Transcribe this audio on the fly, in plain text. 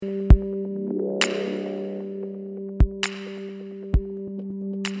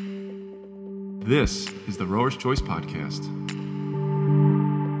This is the Rower's Choice Podcast.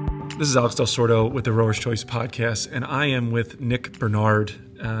 This is Alex Del Sordo with the Rower's Choice Podcast, and I am with Nick Bernard.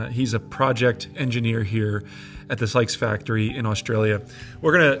 He's a project engineer here at the Sykes factory in Australia.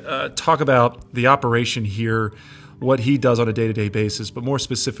 We're going to talk about the operation here, what he does on a day-to-day basis, but more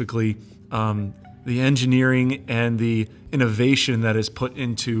specifically, the engineering and the innovation that is put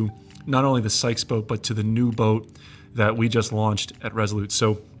into not only the Sykes boat, but to the new boat that we just launched at Resolute.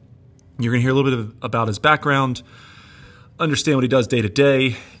 So you're going to hear a little bit about his background, understand what he does day to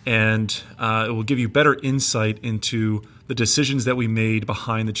day, and it will give you better insight into the decisions that we made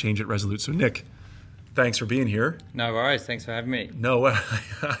behind the change at Resolute. So Nick, thanks for being here. No worries. Thanks for having me. No,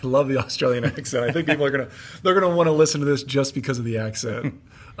 I love the Australian accent. I think people are they're gonna want to listen to this just because of the accent.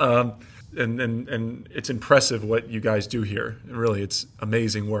 And it's impressive what you guys do here. Really, it's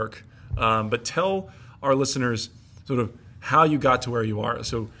amazing work. But tell our listeners sort of how you got to where you are.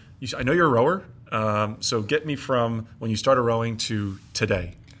 So I know you're a rower. So get me from when you started rowing to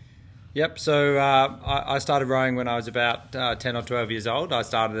today. Yep. So I started rowing when I was about 10 or 12 years old. I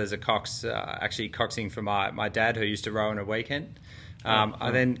started as a cox, actually coxing for my dad, who used to row on a weekend. I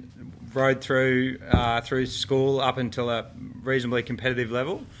then rowed through school up until a reasonably competitive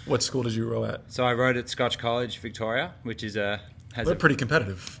level. What school did you row at? So I rowed at Scotch College, Victoria, which is They're pretty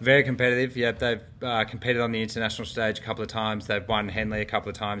competitive. Very competitive. Yep, they've competed on the international stage a couple of times. They've won Henley a couple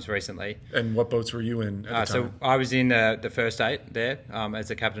of times recently. And what boats were you in at the time? So I was in the first 8 there as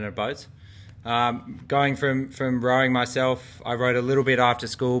the captain of boats. Going from rowing myself, I rowed a little bit after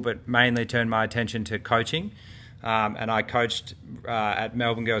school, but mainly turned my attention to coaching. And I coached at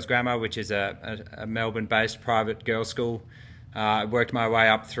Melbourne Girls Grammar, which is a Melbourne-based private girls' school. I worked my way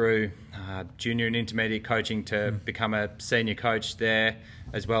up through junior and intermediate coaching to become a senior coach there,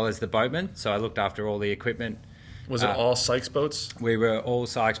 as well as the boatman. So I looked after all the equipment. Was it all Sykes boats? We were all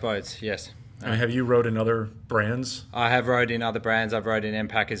Sykes boats, yes. And have you rowed in other brands? I have rowed in other brands. I've rowed in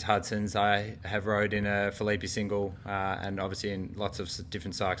Packers, Hudson's. I have rowed in a Felipe single, and obviously in lots of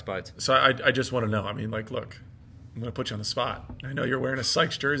different Sykes boats. So I just want to know. I mean, look, I'm going to put you on the spot. I know you're wearing a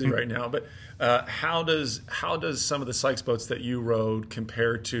Sykes jersey right now, but how does some of the Sykes boats that you rowed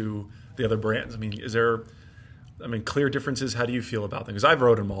compare to the other brands? I mean, is there clear differences? How do you feel about them? Because I've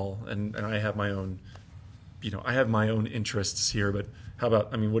rowed them all, and I have my own, I have my own interests here. But how about?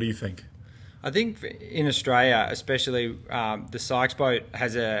 I mean, what do you think? I think in Australia, especially, the Sykes boat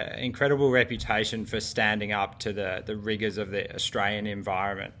has an incredible reputation for standing up to the rigours of the Australian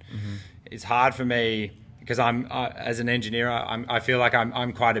environment. Mm-hmm. It's hard for me, because as an engineer, I feel like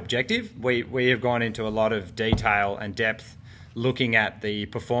I'm quite objective. We have gone into a lot of detail and depth looking at the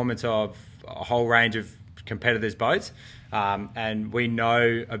performance of a whole range of competitors' boats, and we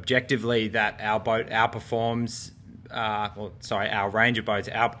know objectively that our boat outperforms. Our range of boats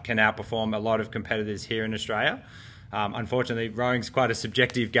can outperform a lot of competitors here in Australia. Unfortunately, rowing's quite a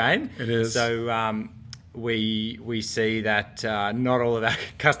subjective game. It is. So we see that not all of our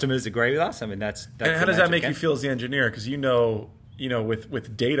customers agree with us. I mean, that's and how does that make you feel as the engineer? Because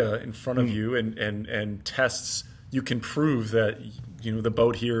with data in front of you and tests, you can prove that the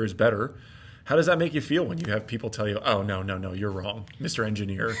boat here is better. How does that make you feel when you have people tell you, "Oh, no, you're wrong, Mr.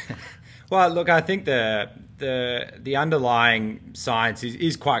 Engineer"? Well, look, I think the underlying science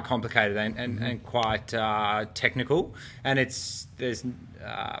is quite complicated and quite technical, and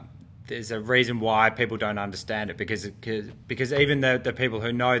there's a reason why people don't understand it, because even the people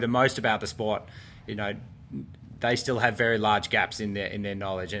who know the most about the sport, they still have very large gaps in their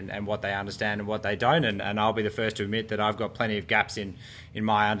knowledge and what they understand and what they don't. And I'll be the first to admit that I've got plenty of gaps in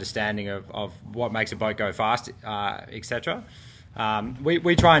my understanding of what makes a boat go fast, etc.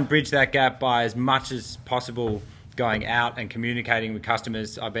 We try and bridge that gap by as much as possible going out and communicating with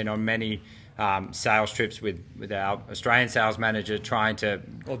customers. I've been on many sales trips with our Australian sales manager trying to...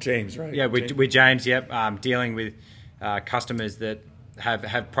 Well, James, right? Yeah, with James, yep. Dealing with customers that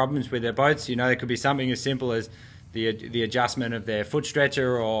have problems with their boats. There could be something as simple as the adjustment of their foot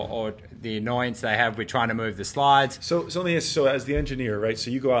stretcher or the annoyance they have with trying to move the slides. So as the engineer, right? So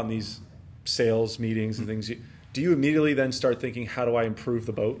you go out in these sales meetings and things. Do you immediately then start thinking, how do I improve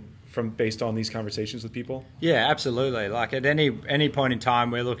the boat based on these conversations with people? Yeah, absolutely. Like at any point in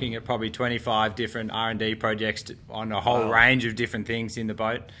time, we're looking at probably 25 different R&D projects on a whole range of different things in the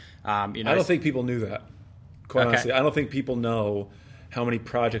boat. I don't think people knew that. Quite honestly, I don't think people know how many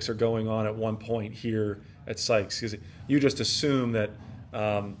projects are going on at one point here at Sykes, because you just assume that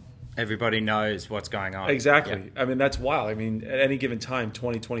everybody knows what's going on. Exactly. Yeah. I mean, that's wild. I mean, at any given time,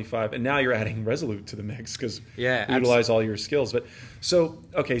 20, 25, and now you're adding Resolute to the mix because you utilize all your skills. But so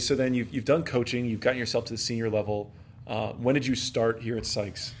then you've done coaching, you've gotten yourself to the senior level. When did you start here at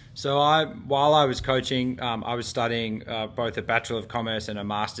Sykes? So while I was coaching, I was studying both a Bachelor of Commerce and a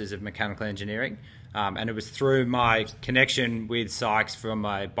Master's of Mechanical Engineering. And it was through my connection with Sykes from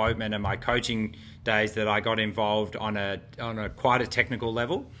my boatman and my coaching days that I got involved on a quite a technical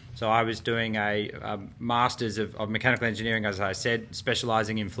level. So I was doing a Master's of Mechanical Engineering, as I said,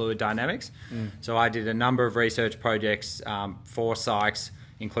 specialising in fluid dynamics. So I did a number of research projects for Sykes,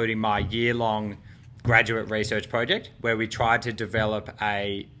 including my year-long graduate research project where we tried to develop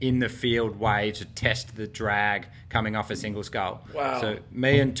a in-the-field way to test the drag coming off a single scull. Wow. So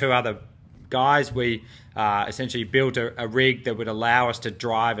me and two other guys, we essentially built a rig that would allow us to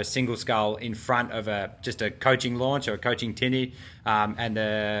drive a single scull in front of just a coaching launch or a coaching tinny, and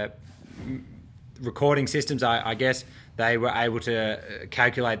the recording systems, I guess, they were able to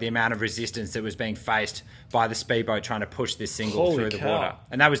calculate the amount of resistance that was being faced by the speedboat trying to push this single through the water.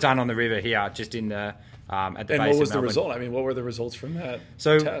 And that was done on the river here, just in the at the base of Melbourne. And what was the result? I mean, what were the results from that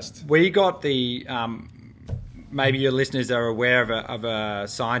test? We got the maybe your listeners are aware of a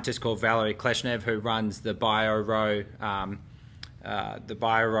scientist called Valery Kleshnev who runs the BioRow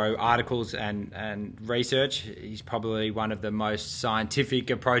articles and research. He's probably one of the most scientific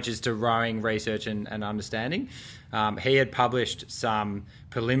approaches to rowing research and understanding. He had published some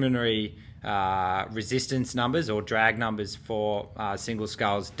preliminary resistance numbers or drag numbers for single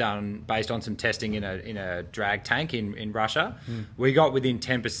sculls done based on some testing in a drag tank in Russia. We got within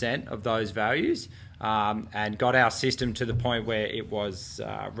 10% of those values and got our system to the point where it was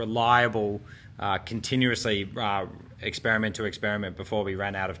reliable continuously experiment to experiment before we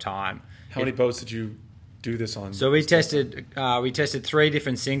ran out of time. How many boats did you do this on? So we tested three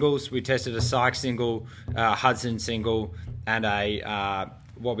different singles. We tested a Sykes single, Hudson single, and a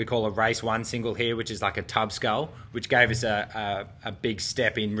what we call a race one single here, which is like a tub scull, which gave us a big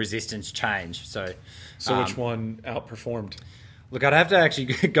step in resistance change. So which one outperformed? Look, I'd have to actually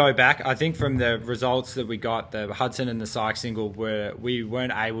go back. I think from the results that we got, the Hudson and the Sykes single we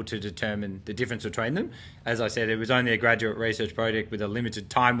weren't able to determine the difference between them. As I said, it was only a graduate research project with a limited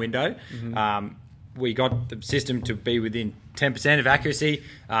time window. We got the system to be within 10% of accuracy,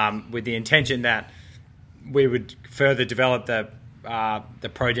 with the intention that we would further develop the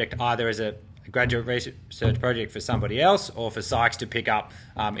project either as a graduate research project for somebody else or for Sykes to pick up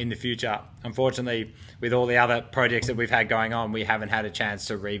in the future. Unfortunately, with all the other projects that we've had going on, we haven't had a chance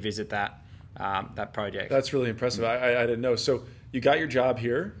to revisit that project. That's really impressive. I didn't know. So you got your job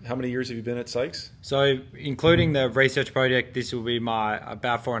here. How many years have you been at Sykes? So including the research project, this will be my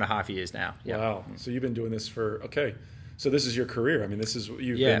about 4.5 years now. Yep. Wow. So you've been doing this so this is your career. I mean, this is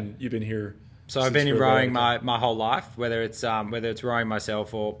you've been here. So I've been in rowing my whole life, whether it's rowing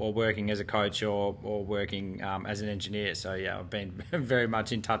myself or working as a coach or working as an engineer. So yeah, I've been very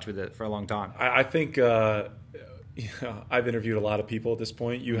much in touch with it for a long time. I think I've interviewed a lot of people at this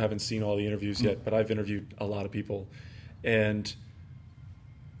point. You haven't seen all the interviews yet, but I've interviewed a lot of people, and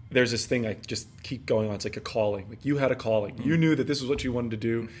there's this thing I just keep going on. It's like a calling. Like you had a calling. You knew that this was what you wanted to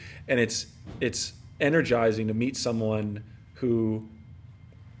do, and it's energizing to meet someone who.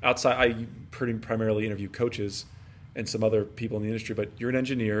 Outside, I primarily interview coaches and some other people in the industry, but you're an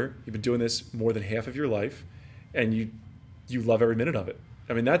engineer. You've been doing this more than half of your life, and you love every minute of it.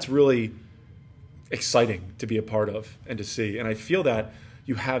 I mean, that's really exciting to be a part of and to see. And I feel that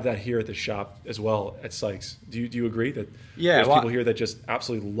you have that here at the shop as well at Sykes. Do you agree that there's people here that just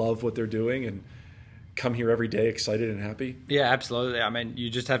absolutely love what they're doing and come here every day excited and happy? Yeah, absolutely. I mean, you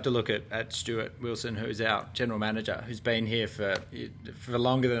just have to look at Stuart Wilson, who's our general manager, who's been here for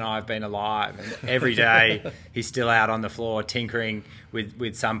longer than I've been alive. And every day he's still out on the floor tinkering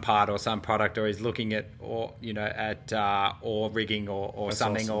with some part or some product, or he's looking at or rigging or That's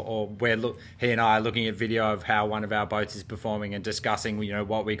something, awesome. or he and I are looking at video of how one of our boats is performing and discussing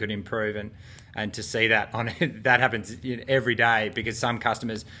what we could improve, and to see that that happens every day because some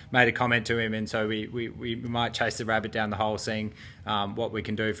customers made a comment to him, and so we might chase the rabbit down the hole, seeing what we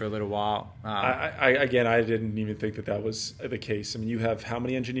can do for a little while. I didn't even think that was the case. I mean, you have how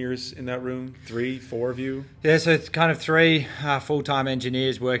many engineers in that room? 3, 4 of you? Yeah, so it's kind of 3 full-time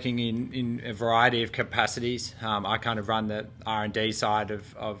engineers working in a variety of capacities. I kind of run the R&D side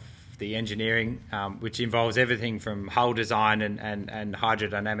of the engineering, which involves everything from hull design and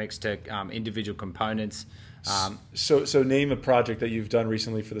hydrodynamics to individual components. So name a project that you've done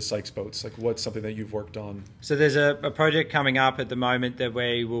recently for the Sykes boats. Like what's something that you've worked on? So there's a project coming up at the moment that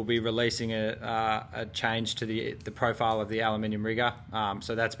we will be releasing a change to the profile of the aluminium rigger.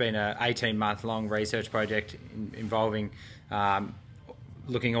 So that's been an 18-month long research project involving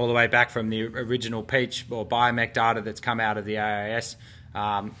looking all the way back from the original Peach or biomech data that's come out of the AIS.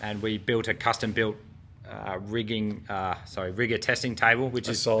 And we built a custom-built rigger testing table, which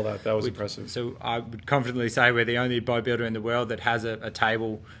I saw that. That was impressive. So I would confidently say we're the only boat builder in the world that has a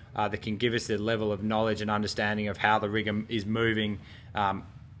table that can give us the level of knowledge and understanding of how the rigger is moving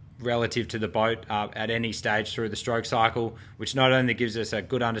relative to the boat at any stage through the stroke cycle, which not only gives us a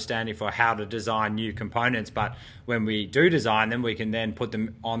good understanding for how to design new components, but when we do design them, we can then put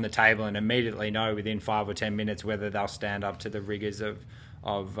them on the table and immediately know within 5 or 10 minutes whether they'll stand up to the rigors of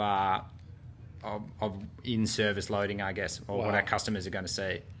in-service loading, I guess, or what our customers are going to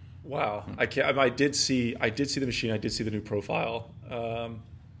see. Wow, I did see the machine. I did see the new profile.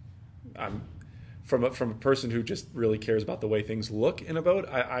 I'm from a person who just really cares about the way things look in a boat.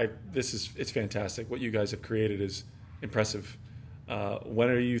 It's fantastic. What you guys have created is impressive. When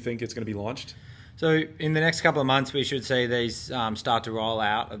do you think it's going to be launched? So in the next couple of months, we should see these start to roll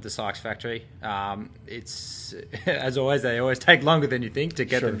out of the Sykes factory. It's as always, they always take longer than you think to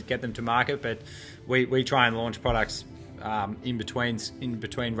get them to market, but we try and launch products in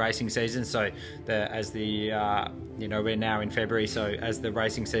between racing seasons. So we're now in February. So as the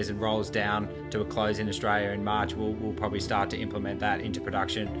racing season rolls down to a close in Australia in March, we'll probably start to implement that into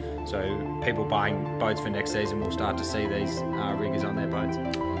production. So people buying boats for next season will start to see these riggers on their boats.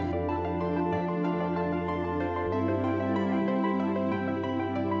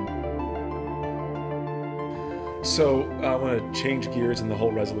 So I want to change gears in the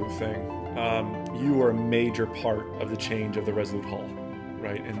whole Resolute thing. You were a major part of the change of the Resolute hull,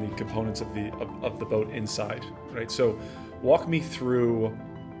 right, and the components of the boat inside, right? So walk me through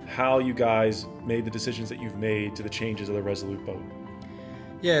how you guys made the decisions that you've made to the changes of the Resolute boat.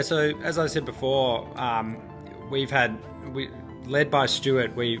 Yeah, so as I said before, led by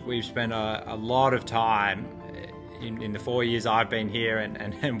Stuart, we've spent a lot of time in the 4 years I've been here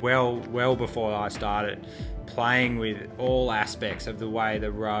and well before I started, playing with all aspects of the way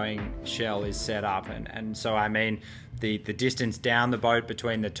the rowing shell is set up. And so I mean the distance down the boat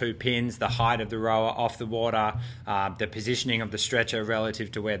between the two pins, the height of the rower off the water, the positioning of the stretcher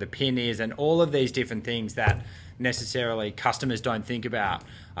relative to where the pin is, and all of these different things that necessarily customers don't think about.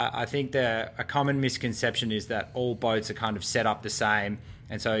 I think a common misconception is that all boats are kind of set up the same.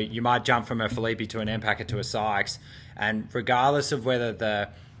 And so you might jump from a Felipe to an Empacher to a Sykes, and regardless of whether the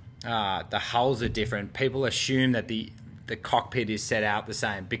hulls are different, people assume that the cockpit is set out the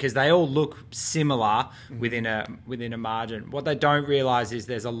same because they all look similar within a margin. What they don't realize is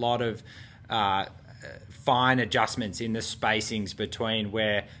there's a lot of fine adjustments in the spacings between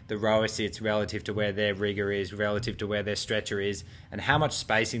where the rower sits relative to where their rigger is, relative to where their stretcher is, and how much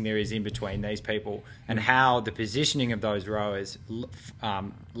spacing there is in between these people, and how the positioning of those rowers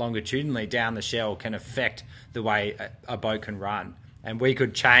longitudinally down the shell can affect the way a boat can run. And we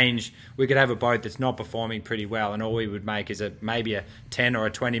could have a boat that's not performing pretty well, and all we would make is maybe a 10 or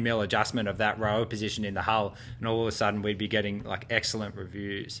a 20 mil adjustment of that rower position in the hull, and all of a sudden we'd be getting like excellent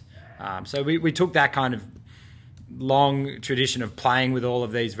reviews. So we took that kind of long tradition of playing with all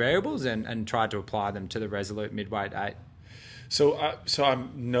of these variables and tried to apply them to the Resolute Midweight 8. So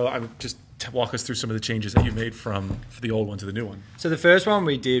I'm just walk us through some of the changes that you made from the old one to the new one. So the first one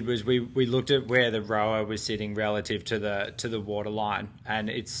we did was we looked at where the rower was sitting relative to the water line, and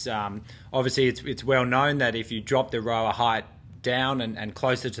it's obviously it's well known that if you drop the rower height down and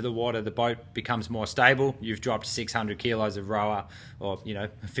closer to the water, the boat becomes more stable. You've dropped 600 kilos of rower, or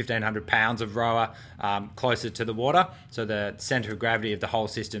 1,500 pounds of rower closer to the water, so the center of gravity of the whole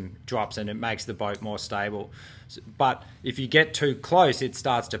system drops and it makes the boat more stable. But if you get too close, it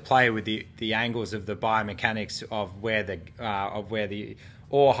starts to play with the angles of the biomechanics of where the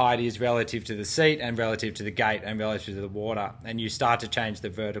oar height is relative to the seat and relative to the gate and relative to the water, and you start to change the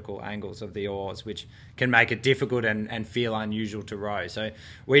vertical angles of the oars, which can make it difficult and feel unusual to row. So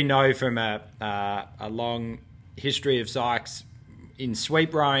we know from a long history of Sykes in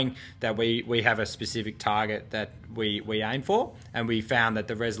sweep rowing that we have a specific target that we aim for, and we found that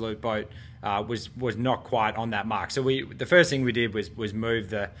the Resolute boat was not quite on that mark. So the first thing we did was move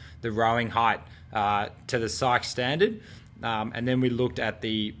the rowing height to the Sykes standard. And then we looked at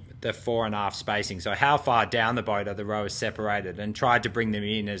the fore and aft spacing. So how far down the boat are the rowers separated, and tried to bring them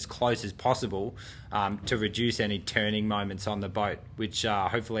in as close as possible to reduce any turning moments on the boat, which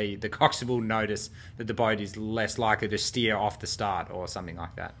hopefully the coxswain will notice that the boat is less likely to steer off the start or something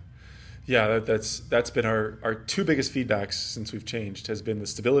like that. Yeah, that's been our two biggest feedbacks since we've changed, has been the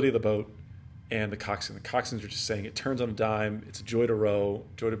stability of the boat and the coxswain. The coxswains are just saying it turns on a dime, it's a joy to row,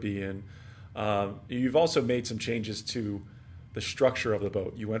 joy to be in. You've also made some changes to the structure of the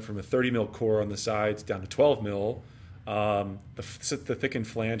boat. You went from a 30 mil core on the sides down to 12 mil, the thickened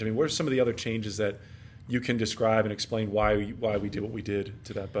flange. I mean, what are some of the other changes that you can describe and explain why we did what we did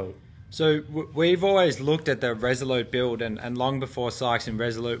to that boat? So we've always looked at the Resolute build, and long before Sykes and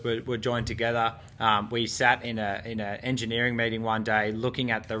Resolute were joined together, we sat in an engineering meeting one day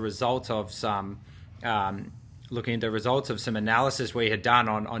looking at the results of some analysis we had done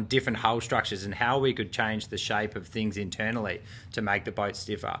on different hull structures and how we could change the shape of things internally to make the boat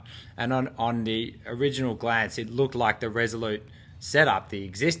stiffer. And on the original glance, it looked like the Resolute setup,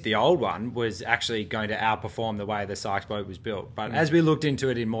 the old one, was actually going to outperform the way the Sykes boat was built. But as we looked into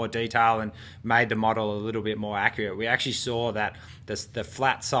it in more detail and made the model a little bit more accurate, we actually saw that the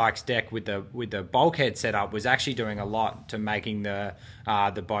flat Sykes deck with the bulkhead setup was actually doing a lot to making the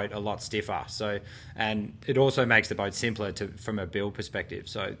boat a lot stiffer. So, and it also makes the boat simpler from a build perspective.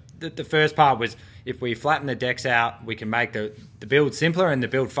 So the first part was, if we flatten the decks out, we can make the build simpler and the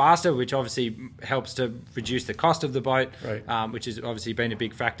build faster, which obviously helps to reduce the cost of the boat, right. Which has obviously been a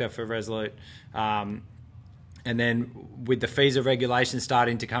big factor for Resolute. And then with the FISA regulations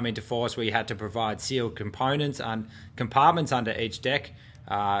starting to come into force, we had to provide sealed components and compartments under each deck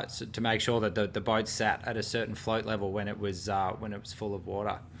to make sure that the boat sat at a certain float level when it was full of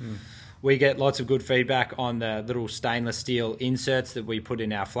water. We get lots of good feedback on the little stainless steel inserts that we put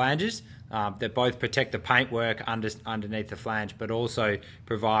in our flanges that both protect the paintwork underneath the flange, but also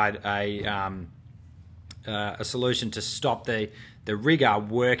provide a solution to stop the rigger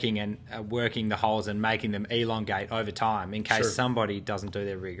working the holes and making them elongate over time in case somebody doesn't do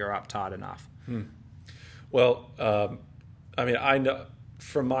their rigger up tight enough. Well, I mean, I know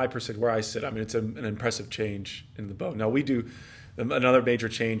from my perspective where I sit, I mean, it's an impressive change in the boat. Now we do another major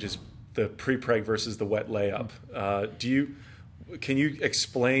change is the pre-preg versus the wet layup. Can you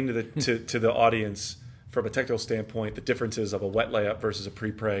explain to the audience from a technical standpoint the differences of a wet layup versus a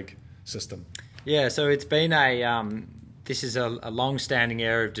pre-preg system? Yeah, so it's been this is a long-standing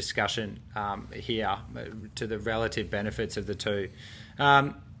area of discussion here to the relative benefits of the two.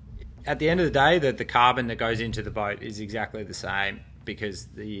 At the end of the day, the carbon that goes into the boat is exactly the same, because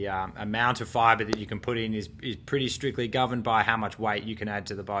the amount of fibre that you can put in is pretty strictly governed by how much weight you can add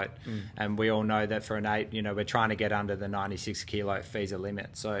to the boat. And we all know that for an 8, we're trying to get under the 96 kilo FISA limit.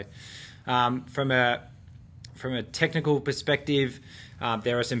 So from a technical perspective,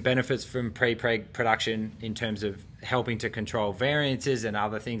 there are some benefits from pre-preg production in terms of helping to control variances and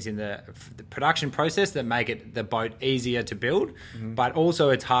other things in the production process that make the boat easier to build, but also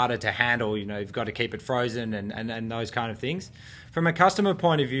it's harder to handle. You've got to keep it frozen and those kind of things. From a customer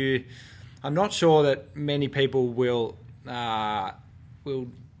point of view, I'm not sure that many people will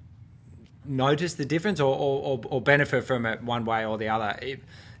notice the difference or benefit from it one way or the other.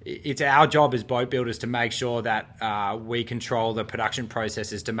 It's our job as boat builders to make sure that we control the production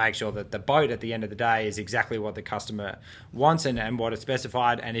processes to make sure that the boat at the end of the day is exactly what the customer wants and what is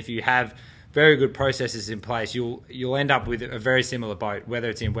specified. And if you have very good processes in place, you'll end up with a very similar boat, whether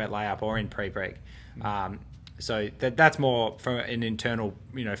it's in wet layup or in pre-preg. So that's more from an internal,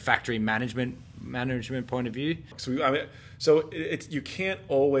 factory management point of view. So you can't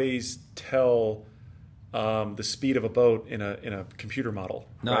always tell the speed of a boat in a computer model.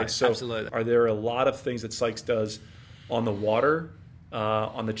 No, right? So absolutely. Are there a lot of things that Sykes does on the water,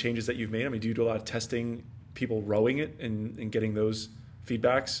 on the changes that you've made? I mean, do you do a lot of testing, people rowing it and getting those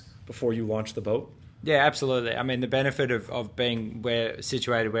feedbacks before you launch the boat? Yeah, absolutely. I mean, the benefit of being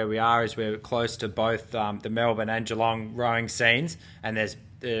situated where we are is we're close to both the Melbourne and Geelong rowing scenes, and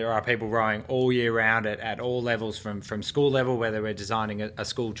there are people rowing all year round at all levels, from school level, whether we're designing a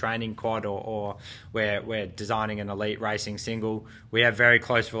school training quad or we're designing an elite racing single. We have very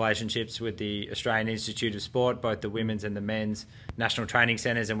close relationships with the Australian Institute of Sport, both the women's and the men's national training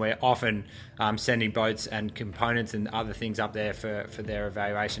centres, and we're often sending boats and components and other things up there for their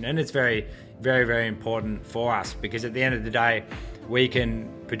evaluation. And it's very, very, very important for us, because at the end of the day, we can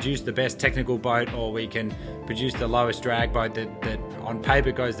produce the best technical boat or we can produce the lowest drag boat that on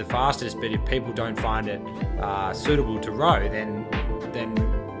paper goes the fastest, but if people don't find it suitable to row, then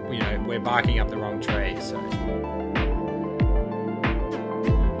we're barking up the wrong tree. So.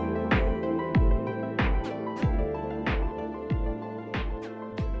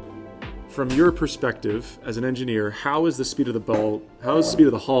 From your perspective as an engineer, how is the speed of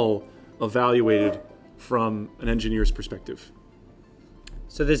the hull evaluated from an engineer's perspective?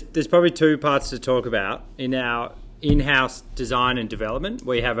 So there's probably two parts to talk about. In our in-house design and development,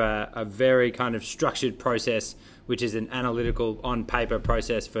 we have a very kind of structured process, which is an analytical on-paper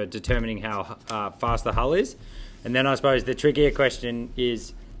process for determining how fast the hull is. And then I suppose the trickier question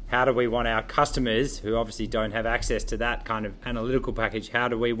is, how do we want our customers, who obviously don't have access to that kind of analytical package, how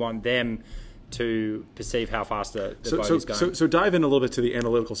do we want them to perceive how fast the boat is going? So dive in a little bit to the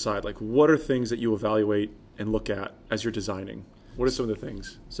analytical side. Like, what are things that you evaluate and look at as you're designing? What are some of the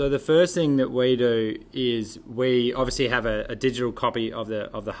things? So the first thing that we do is we obviously have a digital copy of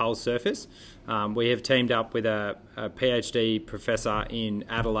the hull surface. We have teamed up with a PhD professor in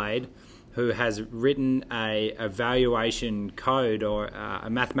Adelaide who has written a valuation code or a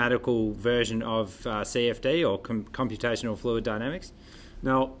mathematical version of CFD or computational fluid dynamics.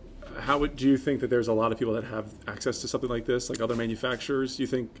 Now, do you think that there's a lot of people that have access to something like this, like other manufacturers, you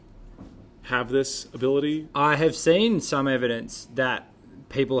think have this ability? I have seen some evidence that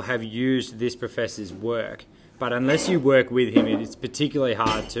people have used this professor's work, but unless you work with him, it's particularly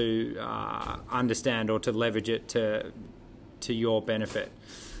hard to understand or to leverage it to your benefit.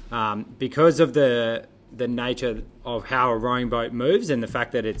 Because of the nature of how a rowing boat moves and the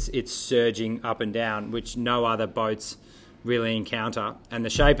fact that it's surging up and down, which no other boats really encounter, and the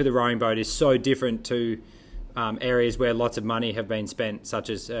shape of the rowing boat is so different to areas where lots of money have been spent,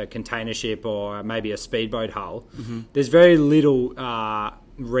 such as a container ship or maybe a speedboat hull. Mm-hmm. There's very little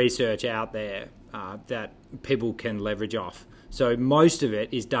research out there that people can leverage off. So most of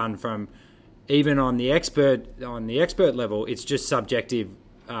it is done from, even on the expert level, it's just subjective,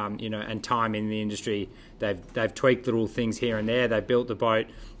 and time in the industry. They've tweaked little things here and there. They've built the boat,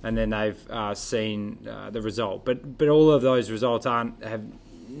 and then they've seen the result. But all of those results have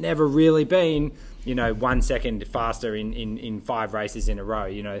never really been 1 second faster in 5 races in a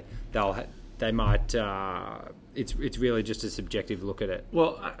row. They might. It's really just a subjective look at it.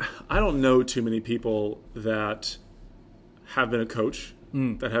 Well, I don't know too many people that have been a coach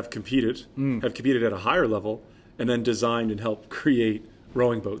that have competed at a higher level, and then designed and helped create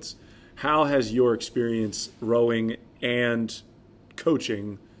rowing boats. How has your experience rowing and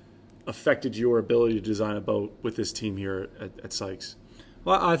coaching affected your ability to design a boat with this team here at Sykes?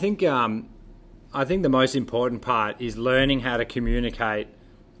 Well, I think the most important part is learning how to communicate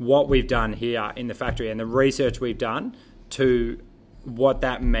what we've done here in the factory and the research we've done to what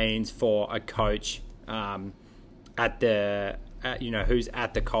that means for a coach who's at the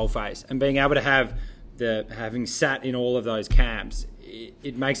coalface, and being able to have having sat in all of those camps.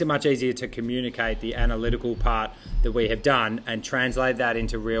 It makes it much easier to communicate the analytical part that we have done and translate that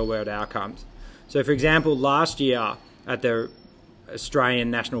into real-world outcomes. So, for example, last year at the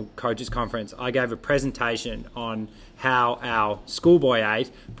Australian National Coaches Conference, I gave a presentation on how our Schoolboy 8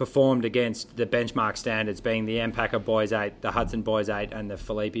 performed against the benchmark standards, being the Empacher Boys 8, the Hudson Boys 8, and the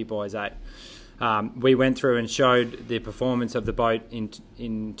Philippi Boys 8. We went through and showed the performance of the boat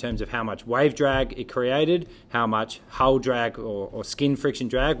in terms of how much wave drag it created, how much hull drag or skin friction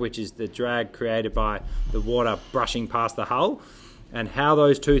drag, which is the drag created by the water brushing past the hull, and how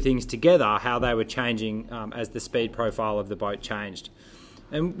those two things together, how they were changing as the speed profile of the boat changed.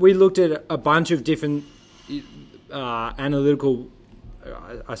 And we looked at a bunch of different analytical,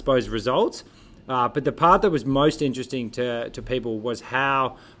 results. But the part that was most interesting to people was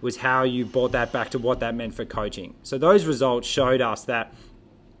how you brought that back to what that meant for coaching. So those results showed us that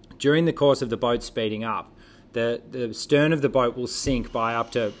during the course of the boat speeding up, the stern of the boat will sink by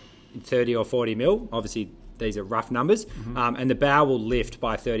up to 30 or 40 mil. Obviously, these are rough numbers. Mm-hmm. And the bow will lift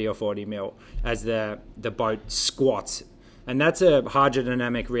by 30 or 40 mil as the boat squats. And that's a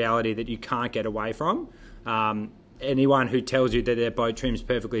hydrodynamic reality that you can't get away from. Anyone who tells you that their boat trim's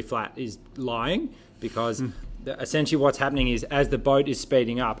perfectly flat is lying, because essentially what's happening is as the boat is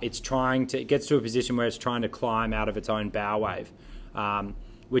speeding up, it gets to a position where it's trying to climb out of its own bow wave,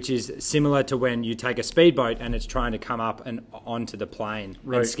 which is similar to when you take a speedboat and it's trying to come up and onto the plane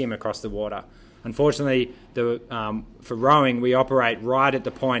and skim across the water. Unfortunately, for rowing, we operate right at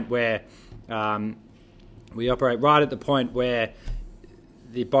the point where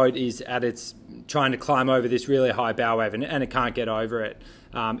the boat is trying to climb over this really high bow wave, and it can't get over it.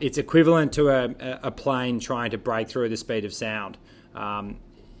 It's equivalent to a plane trying to break through the speed of sound. If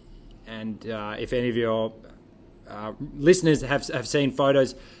any of your listeners have seen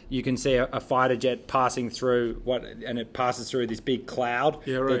photos, you can see a fighter jet passing through and it passes through this big cloud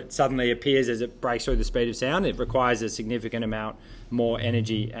that suddenly appears as it breaks through the speed of sound. It requires a significant amount more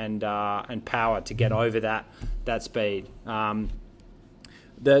energy and power to get over that speed. I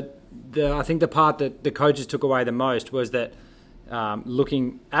think the part that the coaches took away the most was that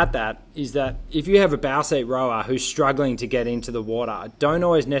looking at that is that if you have a bow seat rower who's struggling to get into the water, don't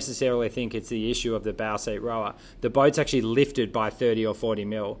always necessarily think it's the issue of the bow seat rower. The boat's actually lifted by 30 or 40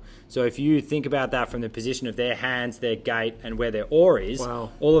 mil. So if you think about that from the position of their hands, their gait, and where their oar is,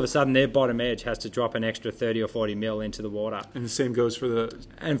 all of a sudden their bottom edge has to drop an extra 30 or 40 mil into the water. And the same goes for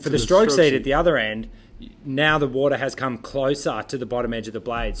the stroke seat at the other end. Now the water has come closer to the bottom edge of the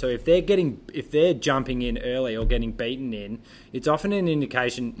blade. So if they're jumping in early or getting beaten in, it's often an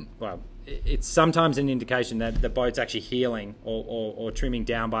indication, it's sometimes an indication that the boat's actually heeling or trimming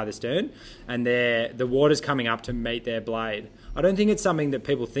down by the stern, and the water's coming up to meet their blade. I don't think it's something that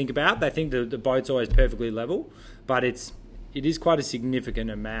people think about. They think the boat's always perfectly level, but it is quite a significant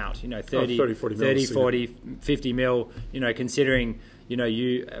amount. 30, 40, 50 mil. Considering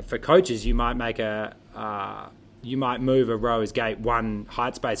you for coaches, you might make you might move a rower's gate one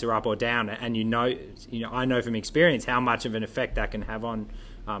height spacer up or down, and I know from experience how much of an effect that can have on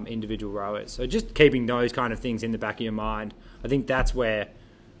individual rowers. So just keeping those kind of things in the back of your mind, I think that's where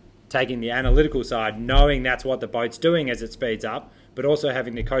taking the analytical side, knowing that's what the boat's doing as it speeds up, but also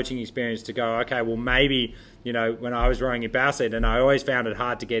having the coaching experience to go, okay, well maybe, when I was rowing in Bowseat and I always found it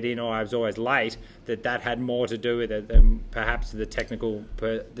hard to get in or I was always late, that had more to do with it than perhaps the technique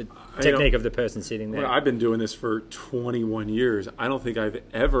of the person sitting there. Well, I've been doing this for 21 years. I don't think I've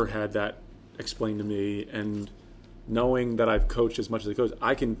ever had that explained to me, and knowing that I've coached as much as I coach,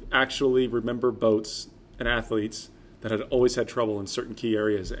 I can actually remember boats and athletes that had always had trouble in certain key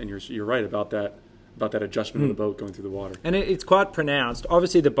areas, and you're right about that adjustment of the boat going through the water. And it's quite pronounced.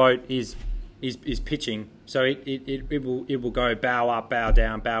 Obviously, the boat is pitching, so it will go bow up, bow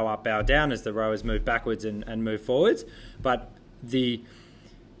down as the rowers move backwards and move forwards. But the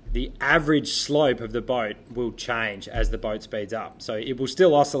average slope of the boat will change as the boat speeds up. So it will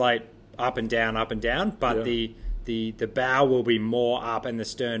still oscillate up and down, but the bow will be more up and the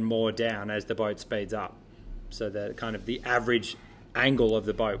stern more down as the boat speeds up. So the average angle of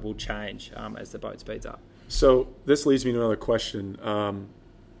the boat will change as the boat speeds up. So this leads me to another question.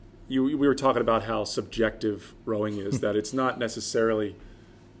 We were talking about how subjective rowing is, that it's not necessarily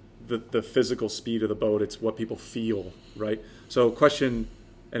the physical speed of the boat, it's what people feel, right? So question,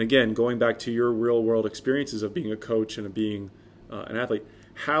 and again, going back to your real world experiences of being a coach and of being an athlete,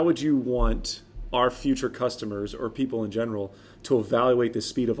 how would you want our future customers or people in general to evaluate the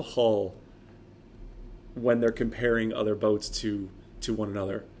speed of a hull when they're comparing other boats to one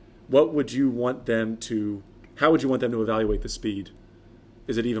another? What would you want them to, how would you want them to evaluate the speed?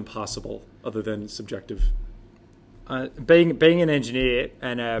 Is it even possible other than subjective? Being an engineer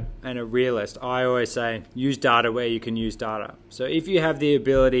and a realist, I always say use data where you can use data. So if you have the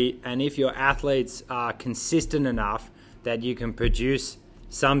ability and if your athletes are consistent enough that you can produce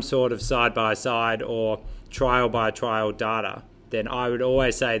some sort of side-by-side or trial-by-trial data, then I would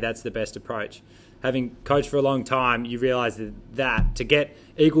always say that's the best approach. Having coached for a long time, you realise that to get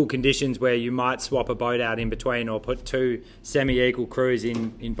equal conditions where you might swap a boat out in between or put two semi-equal crews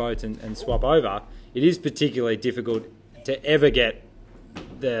in boats and swap over, it is particularly difficult to ever get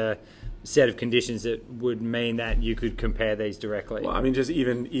the set of conditions that would mean that you could compare these directly. Well, I mean, just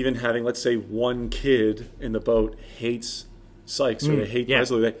even having, let's say, one kid in the boat hates Sykes or they hate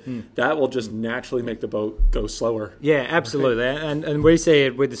Leslie, that will just naturally make the boat go slower. Yeah, absolutely. Right? And we see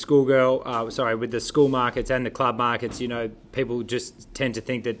it with the with the school markets and the club markets. People just tend to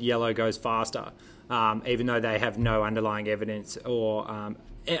think that yellow goes faster, even though they have no underlying evidence or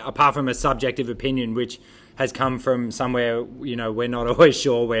apart from a subjective opinion, which has come from somewhere. We're not always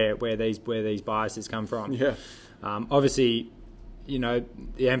sure where these biases come from. Yeah. Obviously, the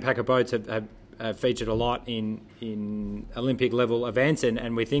Ampacker boats have featured a lot in Olympic level events,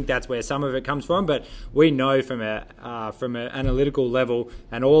 and we think that's where some of it comes from. But we know from an analytical level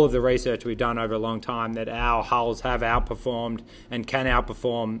and all of the research we've done over a long time that our hulls have outperformed and can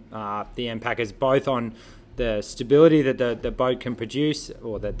outperform the Ampackers, both on the stability that the boat can produce,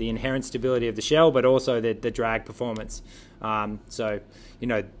 or the inherent stability of the shell, but also the drag performance.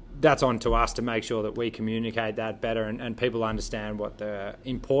 That's on to us to make sure that we communicate that better and people understand what the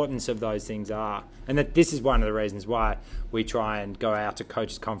importance of those things are. And that this is one of the reasons why we try and go out to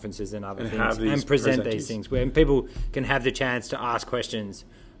coaches' conferences and other things and present these things, where people can have the chance to ask questions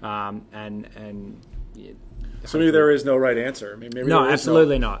so maybe there is no right answer. I mean, maybe no,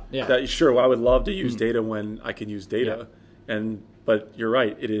 absolutely not. Yeah. Sure, well, I would love to use data when I can use data, but you're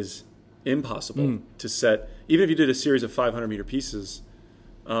right. It is impossible to set. Even if you did a series of 500-meter pieces,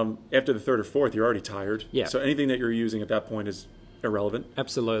 after the third or fourth, you're already tired. Yeah. So anything that you're using at that point is irrelevant.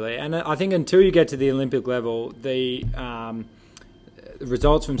 Absolutely. And I think until you get to the Olympic level, the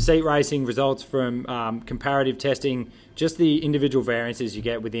results from seat racing, results from comparative testing, just the individual variances you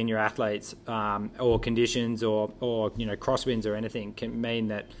get within your athletes or conditions or crosswinds or anything can mean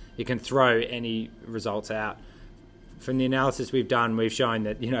that it can throw any results out. From the analysis we've done, we've shown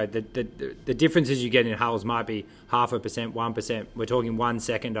that the differences you get in hulls might be 0.5%, 1%. We're talking 1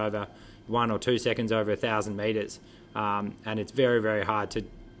 second over 1 or 2 seconds over 1,000 meters, and it's very, very hard to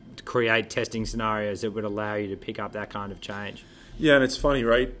create testing scenarios that would allow you to pick up that kind of change. Yeah, and it's funny,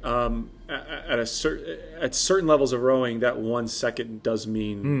 right? At certain levels of rowing, that 1 second does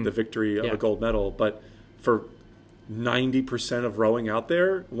mean the victory of a gold medal. But for 90% of rowing out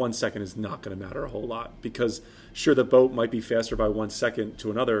there, 1 second is not going to matter a whole lot, because sure, the boat might be faster by 1 second to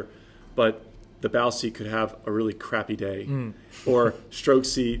another, but the bow seat could have a really crappy day, or stroke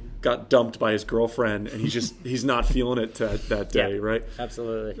seat got dumped by his girlfriend and he's not feeling it that day, right?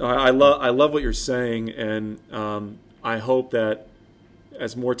 Absolutely. I love what you're saying, and I hope that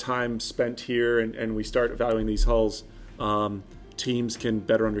as more time spent here and we start evaluating these hulls, teams can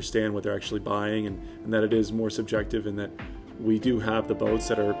better understand what they're actually buying, and that it is more subjective, and that we do have the boats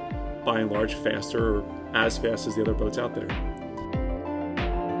that are by and large faster or as fast as the other boats out there.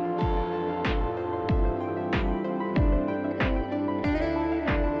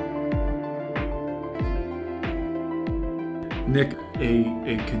 Nick,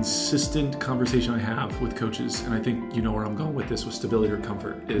 a consistent conversation I have with coaches, and I think you know where I'm going with this, with stability or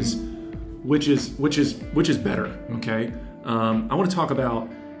comfort, is which is better. Okay, I want to talk about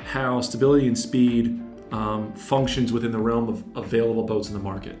how stability and speed functions within the realm of available boats in the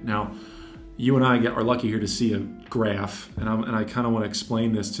market. Now, you and I are lucky here to see a graph, and I kind of want to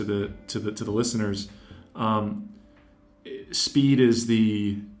explain this to the listeners. Speed is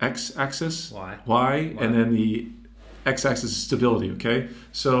the x-axis, y, and then the x-axis is stability, okay?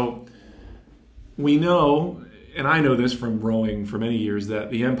 So we know, and I know this from rowing for many years,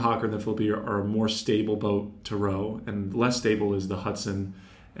 that the MPOC and the Philippi are a more stable boat to row, and less stable is the Hudson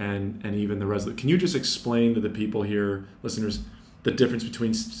and even the Resolute. Can you just explain to the people here, listeners, the difference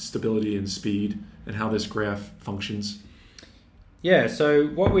between stability and speed and how this graph functions? Yeah, so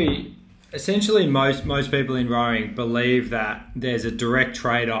what essentially most people in rowing believe that there's a direct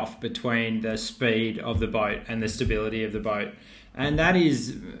trade-off between the speed of the boat and the stability of the boat. And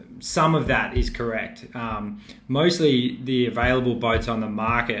some of that is correct. Mostly the available boats on the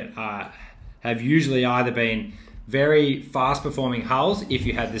market have usually either been very fast-performing hulls if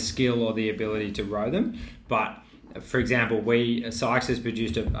you had the skill or the ability to row them. But for example, Sykes has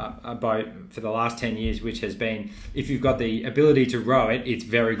produced a boat for the last 10 years, which has been, if you've got the ability to row it, it's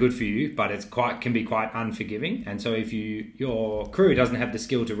very good for you, but can be quite unforgiving. And so if your crew doesn't have the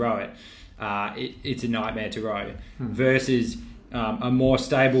skill to row it, it's a nightmare to row. Versus a more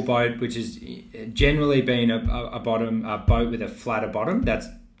stable boat, which has generally been a boat with a flatter bottom. That's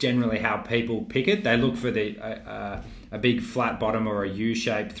generally how people pick it. They look for a big flat bottom or a U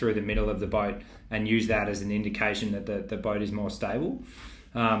shape through the middle of the boat, and use that as an indication that the boat is more stable.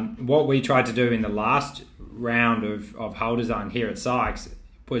 What we tried to do in the last round of hull design here at Sykes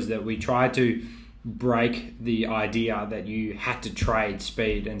was that we tried to break the idea that you had to trade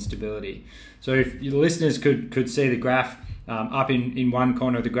speed and stability. So if your listeners could see the graph, up in one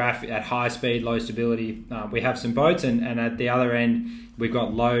corner of the graph at high speed, low stability, we have some boats, and at the other end we've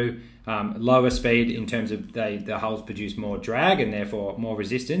got lower speed in terms of the hulls produce more drag and therefore more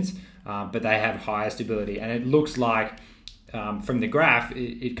resistance, but they have higher stability. And it looks like from the graph,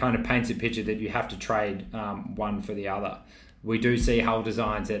 it kind of paints a picture that you have to trade one for the other. We do see hull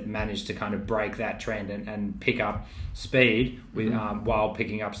designs that manage to kind of break that trend and pick up speed with while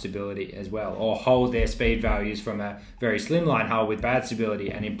picking up stability as well, or hold their speed values from a very slimline hull with bad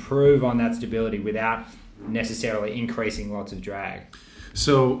stability and improve on that stability without necessarily increasing lots of drag.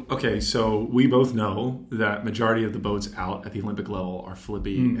 So we both know that majority of the boats out at the Olympic level are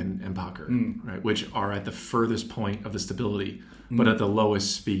Philippi and MPOC, right, which are at the furthest point of the stability, but at the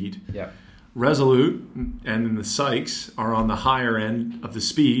lowest speed. Yeah. Resolute and the Sykes are on the higher end of the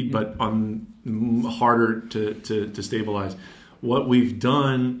speed, but on harder to stabilize. What we've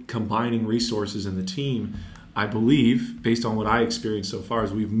done, combining resources in the team, I believe, based on what I experienced so far,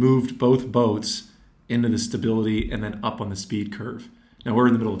 is we've moved both boats into the stability and then up on the speed curve. Now, we're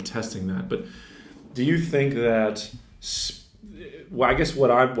in the middle of testing that, but do you think that, well, I guess what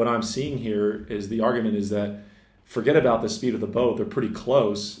I'm seeing here is the argument is that forget about the speed of the boat. They're pretty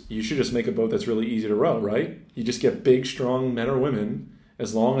close. You should just make a boat that's really easy to row, right? You just get big, strong men or women.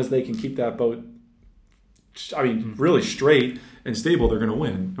 As long as they can keep that boat, really straight and stable, they're going to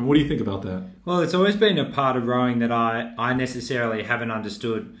win. And what do you think about that? Well, it's always been a part of rowing that I necessarily haven't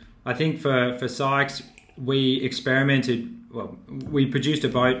understood. I think for Sykes, we experimented. Well, we produced a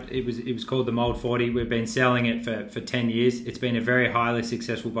boat. It was called the Mold 40. We've been selling it for 10 years. It's been a very highly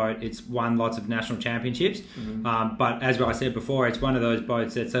successful boat. It's won lots of national championships. But as I said before, it's one of those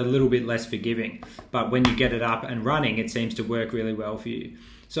boats that's a little bit less forgiving. But when you get it up and running, it seems to work really well for you.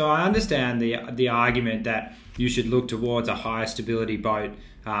 So I understand the argument that you should look towards a higher stability boat.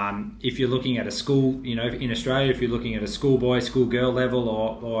 If you're looking at a school, in Australia, if you're looking at a schoolboy, schoolgirl level,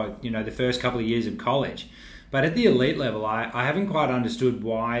 or the first couple of years of college. But at the elite level, I haven't quite understood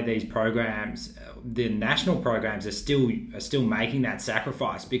why these programs, the national programs, are still making that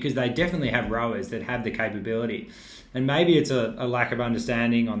sacrifice, because they definitely have rowers that have the capability. And maybe it's a lack of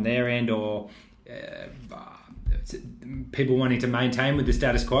understanding on their end, or people wanting to maintain with the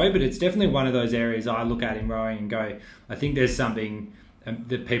status quo, but it's definitely one of those areas I look at in rowing and go, I think there's something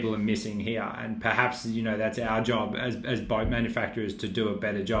that people are missing here, and perhaps that's our job as boat manufacturers to do a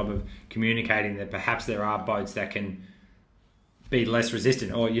better job of communicating that perhaps there are boats that can be less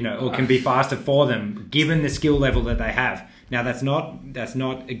resistant, or can be faster for them given the skill level that they have. Now that's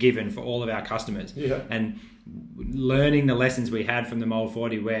not a given for all of our customers, and learning the lessons we had from the Mold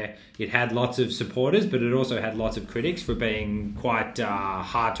 40, where it had lots of supporters, but it also had lots of critics for being quite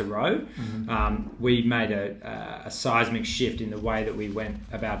hard to row. We made a seismic shift in the way that we went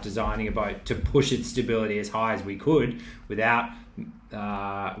about designing a boat to push its stability as high as we could without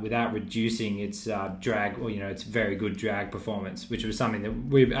reducing its drag, or its very good drag performance, which was something that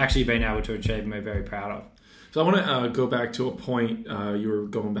we've actually been able to achieve and we're very proud of. So I want to go back to a point you were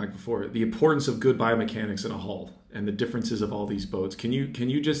going back before, the importance of good biomechanics in a hull and the differences of all these boats. Can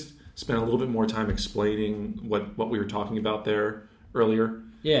you just spend a little bit more time explaining what we were talking about there earlier?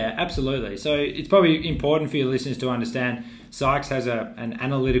 Yeah, absolutely. So it's probably important for your listeners to understand Sykes has an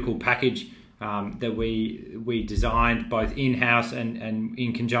analytical package that we designed both in-house and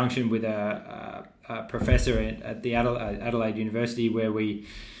in conjunction with a professor at the Adelaide University, where we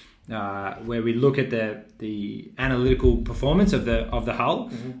look at the analytical performance of the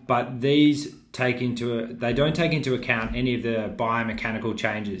hull, but these they don't take into account any of the biomechanical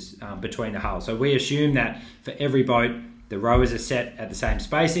changes between the hulls. So we assume that for every boat, the rowers are set at the same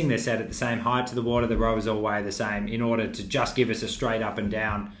spacing, they're set at the same height to the water, the rowers all weigh the same, in order to just give us a straight up and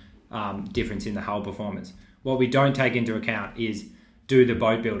down difference in the hull performance. What we don't take into account is, do the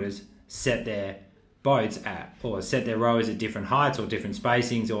boat builders set their boats at, or set their rowers at different heights or different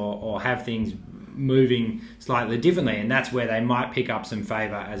spacings, or have things moving slightly differently, and that's where they might pick up some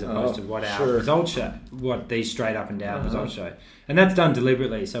favour as opposed to what our results show, what these straight up and down results show. And that's done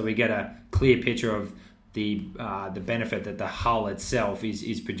deliberately, so we get a clear picture of the benefit that the hull itself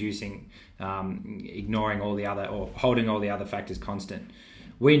is producing, ignoring all the other, or holding all the other factors constant.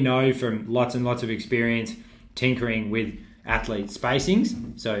 We know from lots and lots of experience tinkering with athlete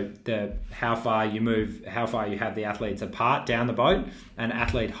spacings, so how far you have the athletes apart down the boat, and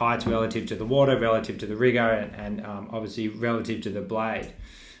athlete heights relative to the water, relative to the rigger, and obviously relative to the blade,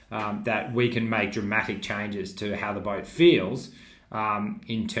 that we can make dramatic changes to how the boat feels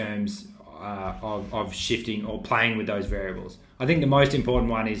in terms of shifting or playing with those variables. I think the most important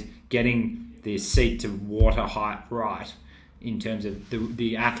one is getting the seat to water height right, in terms of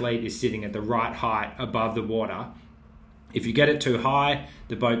the athlete is sitting at the right height above the water. If you get it too high,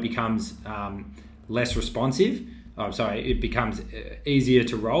 the boat becomes less responsive. It becomes easier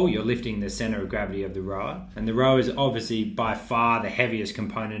to roll. You're lifting the center of gravity of the rower. And the rower is obviously by far the heaviest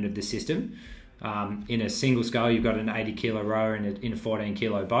component of the system. In a single scale, you've got an 80 kilo rower in a 14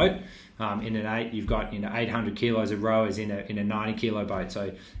 kilo boat. In an 8, you've got 800 kilos of rowers in a 90 kilo boat. So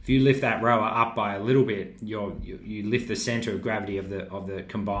if you lift that rower up by a little bit, you lift the center of gravity of the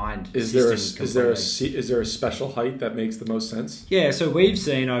combined system. Is there a special height that makes the most sense? Yeah, so we've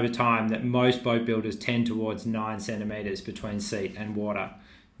seen over time that most boat builders tend towards 9 centimeters between seat and water.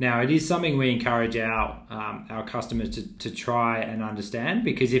 Now, it is something we encourage our customers to try and understand,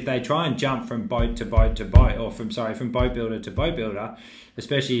 because if they try and jump from boat to boat to boat, or from boat builder to boat builder,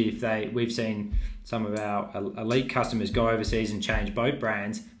 especially if we've seen some of our elite customers go overseas and change boat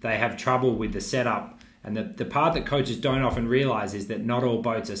brands, they have trouble with the setup. And the part that coaches don't often realise is that not all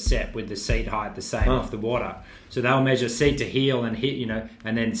boats are set with the seat height the same off the water. So they'll measure seat to heel and hit,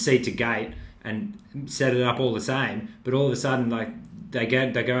 and then seat to gate, and set it up all the same. But all of a sudden, they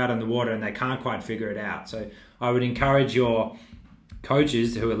go out on the water and they can't quite figure it out. So I would encourage your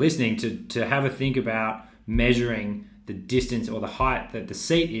coaches who are listening to have a think about measuring the distance or the height that the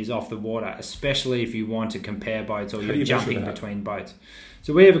seat is off the water, especially if you want to compare boats or you're jumping between boats.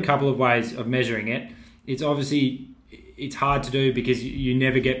 So we have a couple of ways of measuring it. It's hard to do because you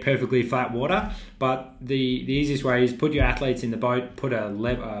never get perfectly flat water, but the easiest way is put your athletes in the boat, put a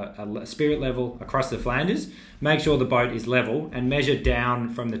spirit level across the flanges, make sure the boat is level, and measure down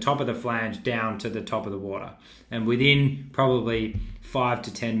from the top of the flange down to the top of the water. And within probably 5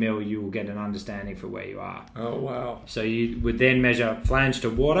 to 10 mil, you will get an understanding for where you are. Oh, wow. So you would then measure flange to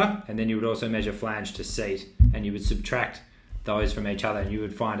water, and then you would also measure flange to seat, and you would subtract those from each other, and you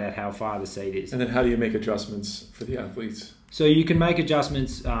would find out how far the seat is. And then how do you make adjustments for the athletes? So you can make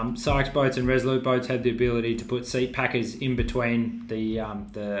adjustments. Sykes boats and Resolute boats have the ability to put seat packers in between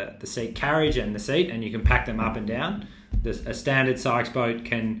the seat carriage and the seat, and you can pack them up and down. A standard Sykes boat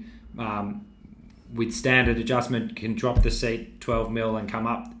can, with standard adjustment, can drop the seat 12 mil and come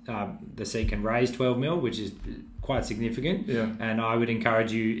up. The seat can raise 12 mil, which is quite significant. Yeah. And I would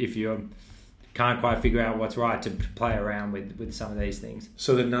encourage you, if you can't quite figure out what's right, to play around with some of these things.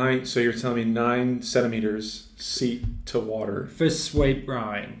 So you're telling me 9 centimeters seat to water for sweep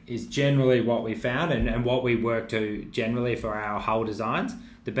rowing is generally what we found and what we work to generally for our hull designs.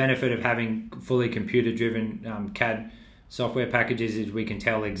 The benefit of having fully computer driven CAD software packages is we can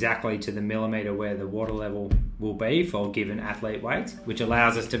tell exactly to the millimeter where the water level will be for given athlete weights, which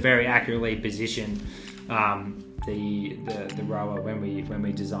allows us to very accurately position the rower when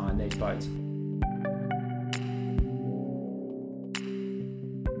we design these boats.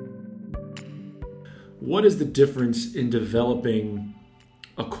 What is the difference in developing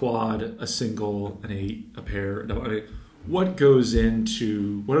a quad, a single, an 8, a pair? What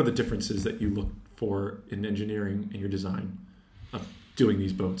are the differences that you look for in engineering in your design of doing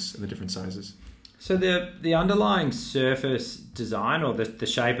these boats in the different sizes? So the underlying surface design or the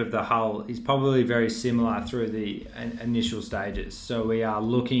shape of the hull is probably very similar through the initial stages. So we are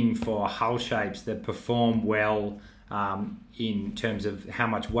looking for hull shapes that perform well in terms of how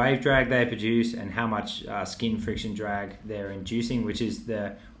much wave drag they produce and how much skin friction drag they're inducing, which is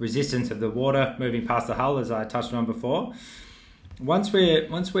the resistance of the water moving past the hull, as I touched on before. Once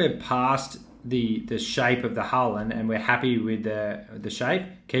we're past the shape of the hull and we're happy with the shape,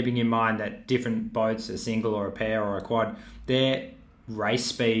 keeping in mind that different boats, a single or a pair or a quad, their race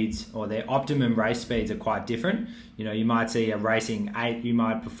speeds or their optimum race speeds are quite different. You know, you might see a racing 8, you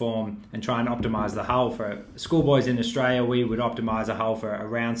might perform and try and optimize the hull. For schoolboys in Australia, we would optimize a hull for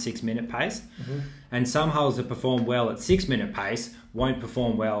around 6-minute pace. Mm-hmm. And some hulls that perform well at 6-minute pace won't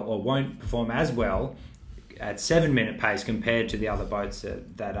perform well or won't perform as well at 7-minute pace compared to the other boats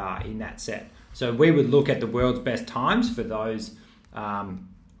that are in that set. So we would look at the world's best times for those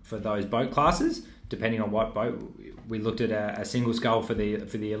boat classes, depending on what boat. We looked at a single scull for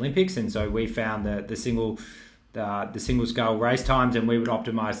the Olympics, and so we found the single scull race times, and we would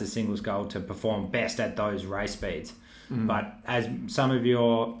optimize the single scull to perform best at those race speeds. Mm. But as some of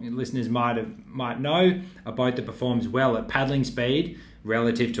your listeners might know, a boat that performs well at paddling speed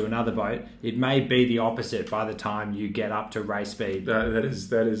relative to another boat, it may be the opposite by the time you get up to race speed. That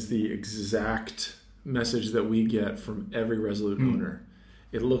is the exact message that we get from every Resolute owner.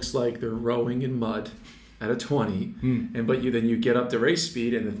 It looks like they're rowing in mud at a 20, but then you get up to race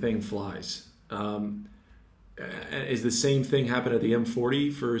speed and the thing flies. Is the same thing happen at the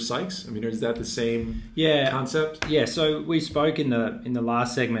M40 for Sykes? I mean, is that the same concept? Yeah. So we spoke in the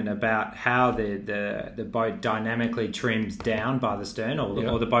last segment about how the boat dynamically trims down by the stern,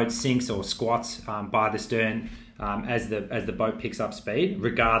 or the boat sinks or squats by the stern as the boat picks up speed,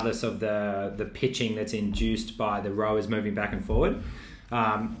 regardless of the pitching that's induced by the rowers moving back and forward.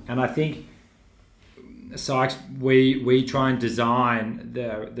 And I think Sykes, we try and design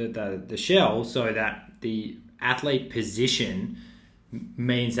the shell so that the athlete position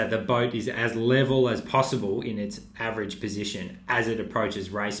means that the boat is as level as possible in its average position as it approaches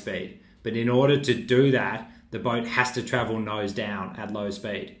race speed. But in order to do that, the boat has to travel nose down at low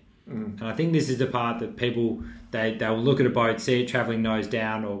speed. And I think this is the part that people, they'll look at a boat, see it traveling nose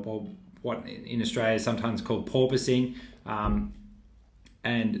down, or what in Australia is sometimes called porpoising,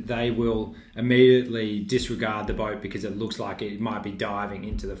 and they will immediately disregard the boat because it looks like it might be diving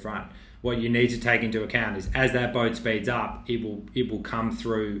into the front. What you need to take into account is as that boat speeds up, it will come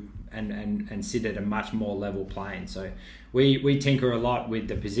through and sit at a much more level plane. So we tinker a lot with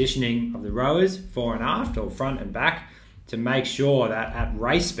the positioning of the rowers, fore and aft or front and back, to make sure that at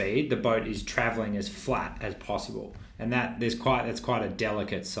race speed the boat is traveling as flat as possible. And that's quite a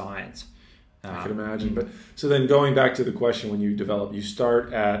delicate science. I can imagine. But so then going back to the question, when you develop, you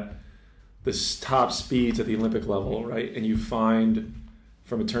start at the top speeds at the Olympic level, right? And you find,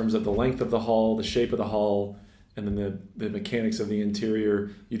 from in terms of the length of the hull, the shape of the hull, and then the mechanics of the interior,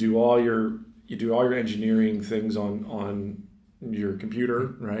 you do all your engineering things on your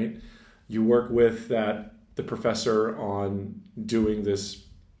computer, right? You work with the professor on doing this.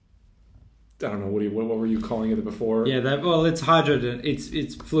 I don't know, what were you calling it before? Yeah, it's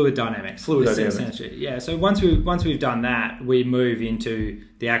it's fluid dynamics. Essentially. Yeah. So once we've done that, we move into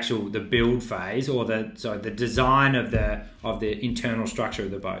the build phase, or the design of the internal structure of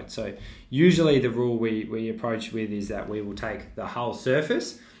the boat. So usually the rule we approach with is that we will take the hull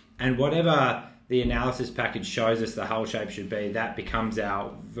surface, and whatever the analysis package shows us the hull shape should be, that becomes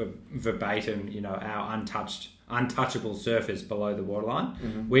our verbatim, our untouchable surface below the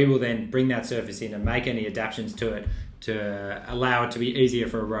waterline. We will then bring that surface in and make any adaptations to it to allow it to be easier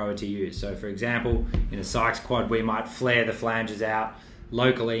for a rower to use. So for example, in a Sykes quad, we might flare the flanges out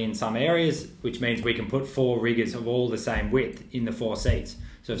locally in some areas, which means we can put 4 riggers of all the same width in the 4 seats.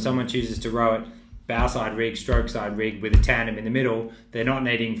 So if someone chooses to row it bow side rig, stroke side rig with a tandem in the middle, they're not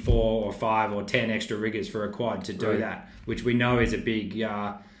needing 4 or 5 or 10 extra riggers for a quad to do that, which we know is a big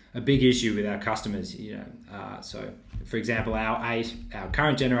issue with our customers. So for example, our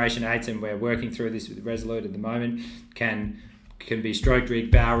current generation 8s, and we're working through this with Resolute at the moment, can be stroke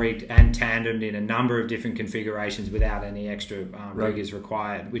rigged, bow rigged and tandemed in a number of different configurations without any extra riggers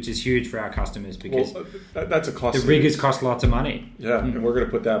required, which is huge for our customers because that's a cost. The riggers cost lots of money. Yeah, and we're going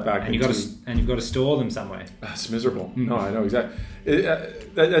to put that back and you've got to store them somewhere. That's miserable. No, I know exactly.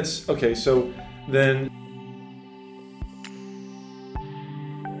 That's okay. So then,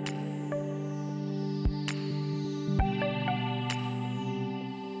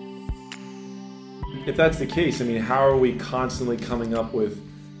 if that's the case, I mean, how are we constantly coming up with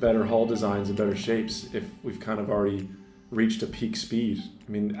better hull designs and better shapes if we've kind of already reached a peak speed?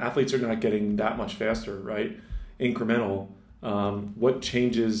 I mean, athletes are not getting that much faster, right? Incremental. What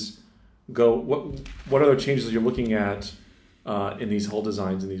changes go? What other changes are you looking at in these hull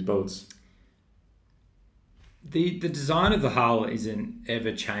designs in these boats? The design of the hull is an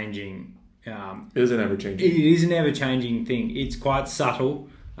ever changing. It is an ever changing. It is an ever changing thing. It's quite subtle.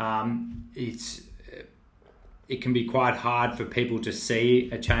 It can be quite hard for people to see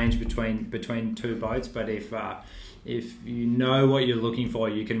a change between two boats, but if you know what you're looking for,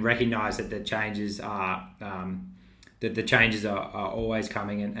 you can recognise that the changes are always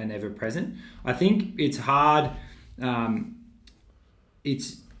coming and ever present. I think it's hard.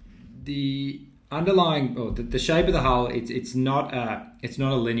 It's the underlying or the shape of the hull. It's not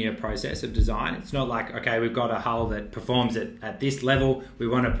a linear process of design. It's not like, okay, we've got a hull that performs at this level. We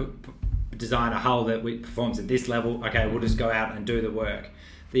want to design a hull that performs at this level. Okay, we'll just go out and do the work.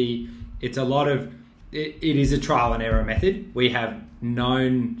 It is a trial and error method. We have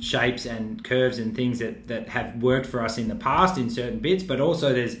known shapes and curves and things that have worked for us in the past in certain bits, but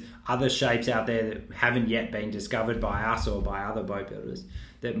also there's other shapes out there that haven't yet been discovered by us or by other boat builders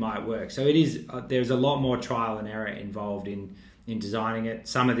that might work. So there's a lot more trial and error involved in designing it.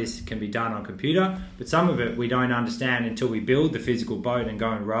 Some of this can be done on computer, but some of it we don't understand until we build the physical boat and go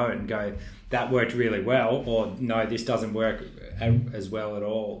and row it and go, that worked really well, or no, this doesn't work as well at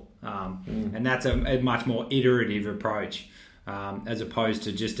all. And that's a much more iterative approach as opposed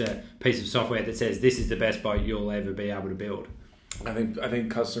to just a piece of software that says this is the best boat you'll ever be able to build. I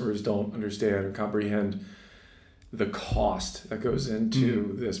think customers don't understand or comprehend the cost that goes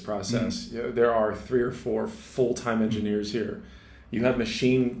into this process. There are 3 or 4 full-time engineers here. You have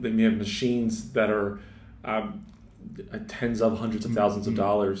machines that are tens of hundreds of thousands of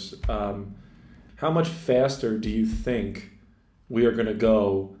dollars. How much faster do you think we are going to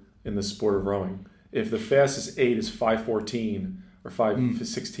go in the sport of rowing? If the fastest 8 is 5:14 or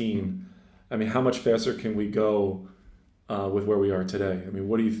 5:16, I mean, how much faster can we go with where we are today? I mean,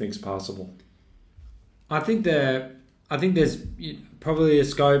 what do you think is possible? I think there's probably a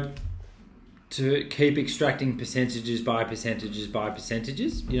scope to keep extracting percentages by percentages by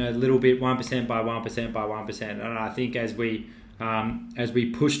percentages. A little bit, 1% by 1% by 1%. And I think as we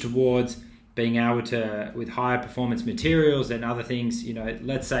push towards being able to, with higher performance materials and other things,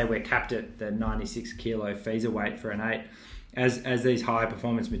 let's say we're capped at the 96 kilo feeser weight for an 8. As these higher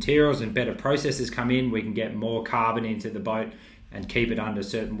performance materials and better processes come in, we can get more carbon into the boat and keep it under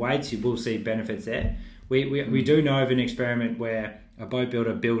certain weights. You will see benefits there. We do know of an experiment where a boat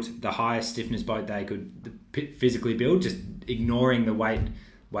builder built the highest stiffness boat they could physically build, just ignoring the weight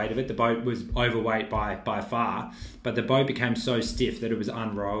of it. The boat was overweight by far, but the boat became so stiff that it was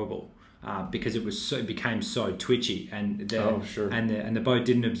unrowable because it became so twitchy, and the boat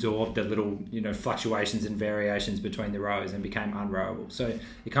didn't absorb the little fluctuations and variations between the rows and became unrowable. So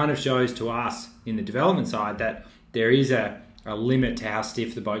it kind of shows to us in the development side that there is a limit to how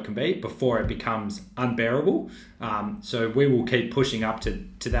stiff the boat can be before it becomes unbearable. So we will keep pushing up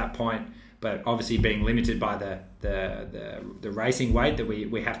to that point, but obviously being limited by the racing weight that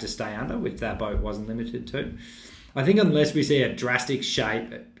we have to stay under, which that boat wasn't limited to. I think unless we see a drastic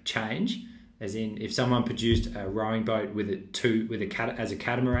shape change, as in if someone produced a rowing boat as a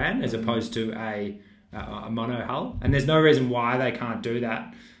catamaran as opposed to a mono hull, and there's no reason why they can't do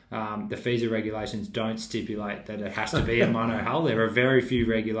that. The FISA regulations don't stipulate that it has to be a mono hull. There are very few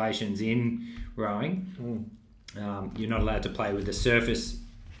regulations in rowing. You're not allowed to play with the surface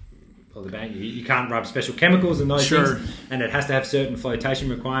or the bank. You can't rub special chemicals and those Sure. things, and it has to have certain flotation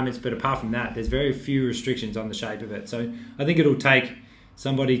requirements. But apart from that, there's very few restrictions on the shape of it. So I think it'll take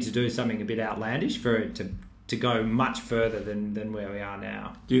somebody to do something a bit outlandish for it to go much further than where we are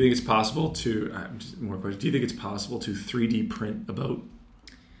now. Do you think it's possible to, more questions, do you think it's possible to 3D print a boat?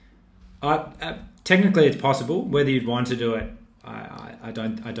 Technically, it's possible. Whether you'd want to do it, I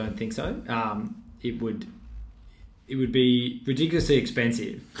don't think so. It would be ridiculously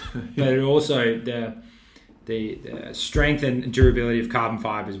expensive, but it also the strength and durability of carbon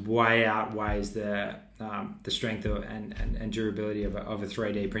fibers way outweighs the strength and durability of a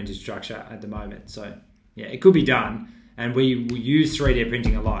 3D printed structure at the moment. So yeah, it could be done, and we use 3D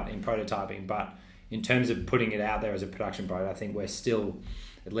printing a lot in prototyping, but in terms of putting it out there as a production boat, I think we're still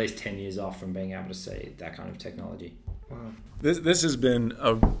at least 10 years off from being able to see that kind of technology. Wow. This has been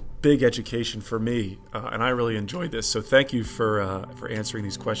a big education for me, and I really enjoyed this. So thank you for answering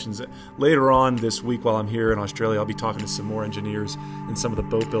these questions. Later on this week, while I'm here in Australia, I'll be talking to some more engineers and some of the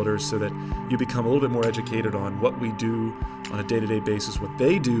boat builders so that you become a little bit more educated on what we do on a day-to-day basis, what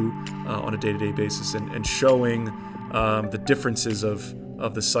they do on a day-to-day basis, and showing the differences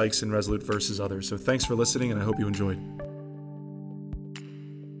of the Sykes and Resolute versus others. So thanks for listening, and I hope you enjoyed.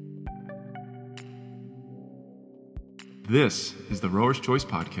 This is the Rower's Choice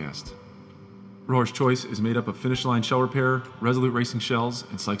Podcast. Rower's Choice is made up of Finish Line Shell Repair, Resolute Racing Shells,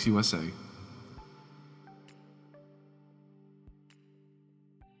 and Sykes USA.